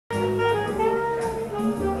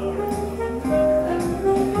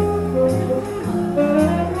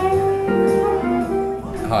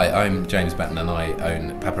Hi, I'm James Batten and I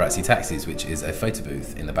own Paparazzi Taxis, which is a photo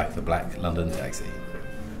booth in the back of a black London taxi.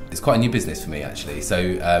 It's quite a new business for me actually,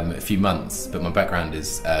 so a few months, but my background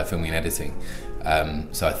is filming and editing,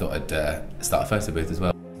 so I thought I'd start a photo booth as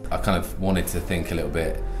well. I kind of wanted to think a little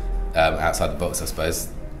bit outside the box, I suppose,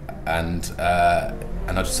 and I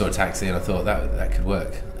just saw a taxi and I thought that could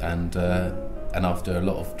work, and after a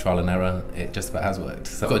lot of trial and error, it just about has worked.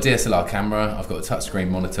 So I've got a DSLR camera, I've got a touchscreen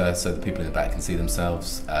monitor so the people in the back can see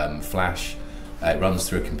themselves, flash, it runs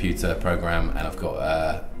through a computer program, and I've got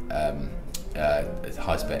a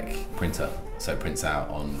high-spec printer, so it prints out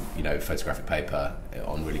on photographic paper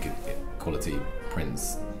on really good quality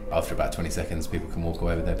prints. After about 20 seconds, people can walk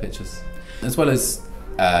away with their pictures. As well as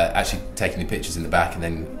actually taking the pictures in the back and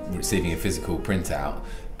then receiving a physical printout,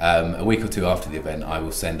 a week or two after the event I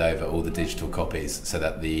will send over all the digital copies so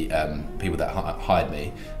that the people that hired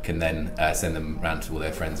me can then send them round to all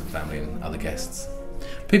their friends and family and other guests.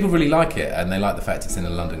 People really like it, and they like the fact it's in a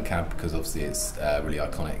London cab because obviously it's really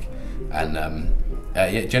iconic, and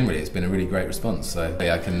yeah, generally it's been a really great response. So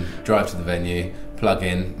I can drive to the venue, plug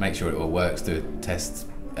in, make sure it all works, do a test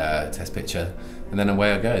picture, and then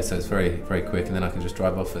away I go. So it's very, very quick, and then I can just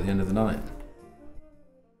drive off at the end of the night.